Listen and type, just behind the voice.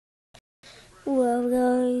Well,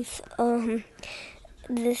 guys,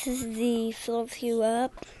 this is the Phillips Hue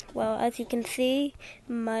app. Well, as you can see,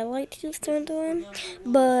 my light just turned on.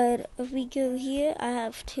 But if we go here, I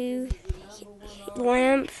have two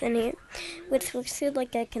lamps in here, which looks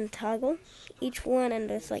like I can toggle each one, and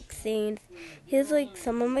there's like scenes. Here's like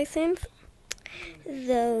some of my scenes.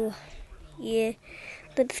 So, yeah,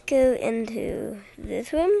 let's go into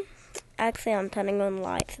this room. Actually, I'm turning on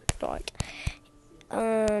lights. It's dark.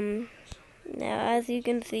 Now, as you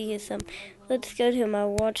can see, here's some. Let's go to my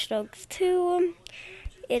Watch Dogs 2.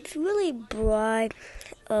 It's really bright,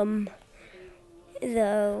 though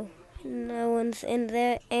no one's in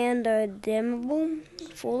there, and are dimmable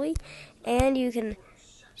fully. And you can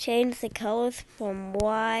change the colors from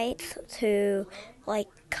white to like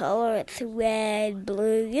color. It's red,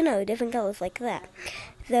 blue, different colors like that.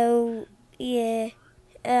 So, yeah.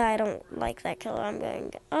 I don't like that color. I'm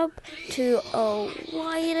going up to a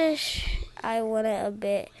whitish. I want it a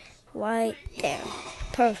bit white. There.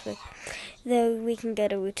 Perfect. Then we can go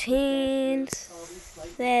to routines,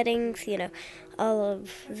 settings, all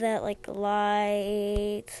of that, like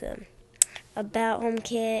lights, about home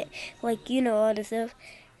kit, like, all the stuff.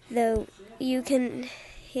 Though you can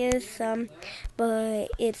hear some, but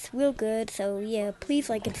it's real good. So, yeah, please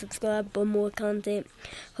like and subscribe for more content.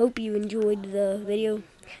 Hope you enjoyed the video.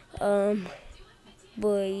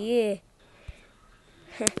 But yeah.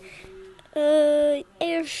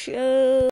 Air show.